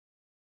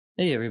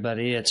Hey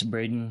everybody, it's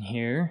Braden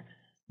here.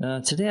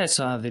 Today I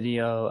saw a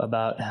video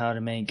about how to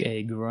make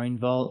a groin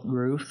vault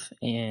roof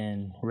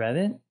in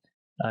Revit.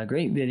 A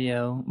great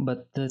video,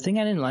 but the thing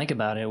I didn't like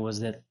about it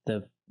was that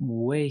the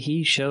way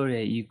he showed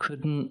it, you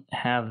couldn't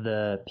have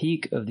the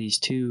peak of these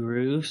two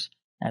roofs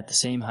at the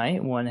same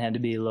height. One had to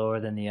be lower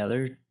than the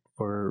other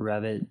for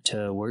Revit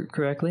to work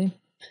correctly.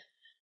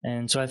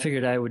 And so I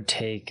figured I would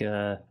take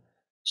a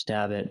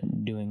stab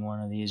at doing one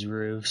of these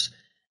roofs.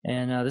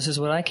 And this is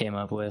what I came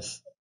up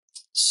with.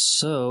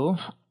 So,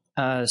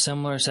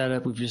 similar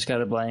setup. We've just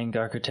got a blank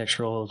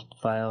architectural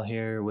file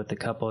here with a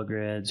couple of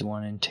grids,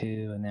 1 and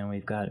 2, and then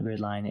we've got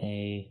grid line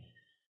A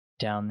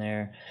down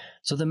there.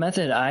 So the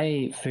method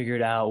I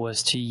figured out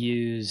was to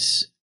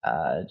use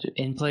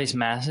in-place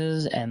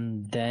masses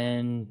and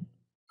then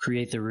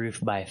create the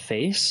roof by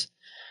face.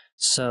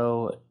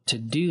 So to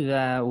do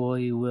that,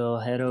 we will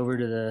head over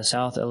to the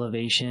south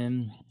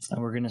elevation,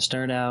 and we're going to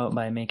start out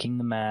by making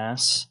the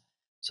mass.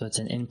 So it's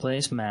an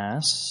in-place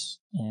mass,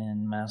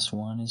 and mass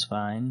 1 is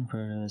fine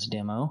for this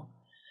demo.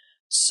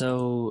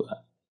 So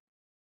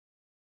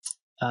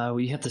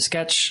we have to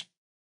sketch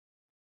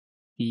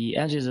the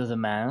edges of the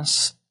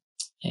mass,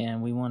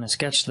 and we want to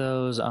sketch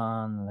those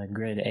on the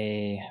grid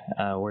A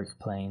work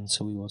plane.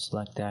 So we will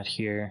select that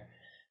here,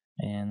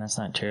 and that's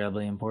not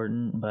terribly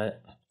important,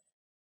 but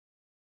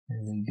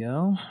there we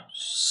go.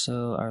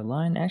 So our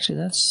line, actually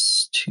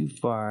that's too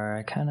far.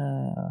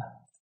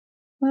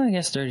 I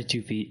guess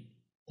 32 feet,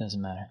 doesn't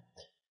matter.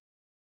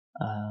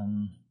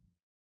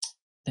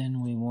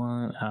 Then we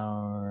want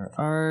our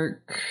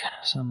arc,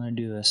 so I'm going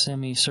to do a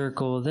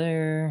semicircle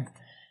there,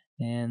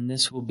 and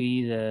this will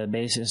be the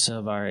basis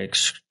of our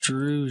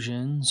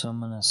extrusion, so I'm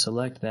going to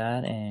select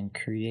that and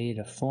create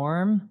a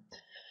form.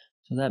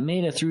 So that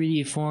made a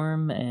 3D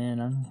form,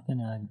 and I'm going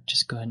to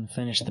just go ahead and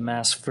finish the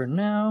mask for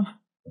now.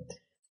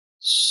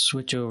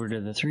 Switch over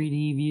to the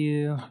 3D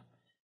view,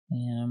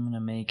 and I'm going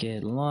to make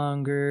it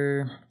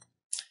longer.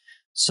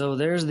 So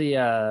there's the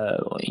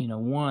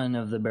one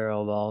of the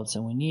barrel vaults,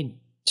 and we need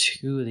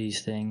 2 of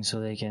these things so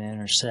they can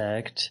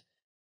intersect.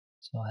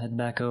 So I'll head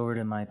back over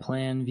to my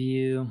plan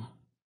view,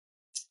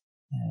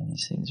 and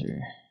these things are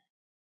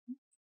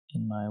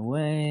in my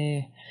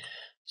way.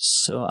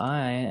 So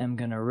I am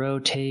going to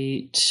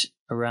rotate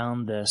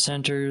around the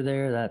center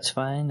there. That's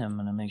fine. I'm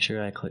going to make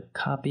sure I click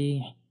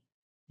copy,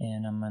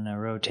 and I'm going to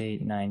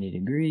rotate 90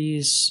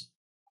 degrees.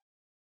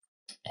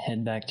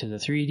 Head back to the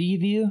 3D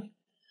view.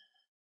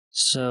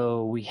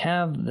 So we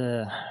have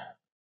the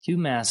 2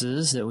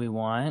 masses that we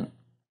want,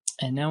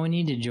 and now we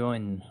need to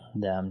join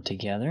them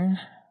together.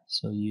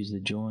 So use the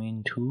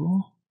join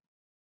tool.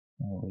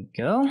 There we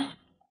go.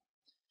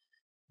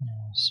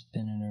 Now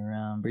spin it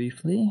around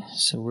briefly.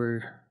 So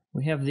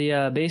we have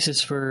the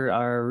basis for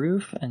our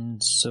roof,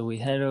 and so we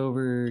head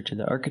over to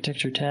the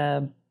architecture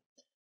tab.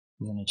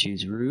 We're going to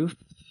choose roof,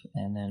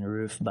 and then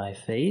roof by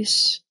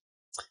face.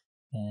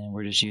 And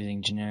we're just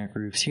using generic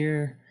roofs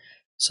here.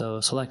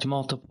 So select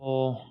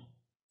multiple.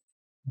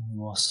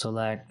 We'll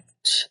select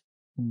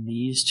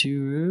these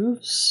 2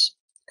 roofs,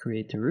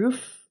 create the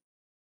roof,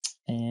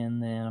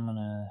 and then I'm going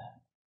to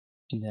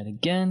do that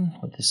again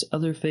with this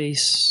other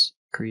face,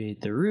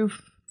 create the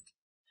roof.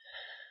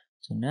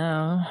 So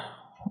now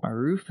our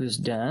roof is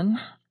done.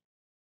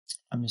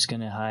 I'm just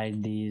going to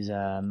hide these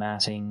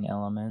massing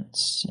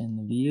elements in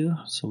the view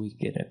so we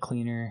get a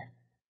cleaner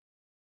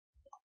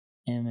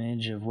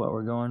image of what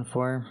we're going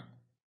for.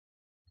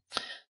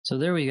 So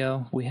there we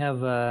go. We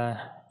have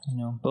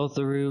both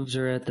the roofs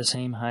are at the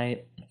same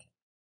height.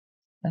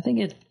 I think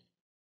it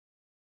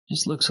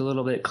just looks a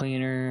little bit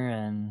cleaner,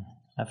 and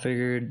I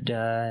figured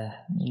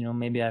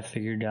maybe I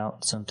figured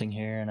out something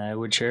here and I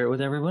would share it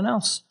with everyone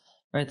else.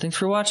 All right, thanks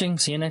for watching.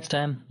 See you next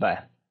time.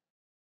 Bye.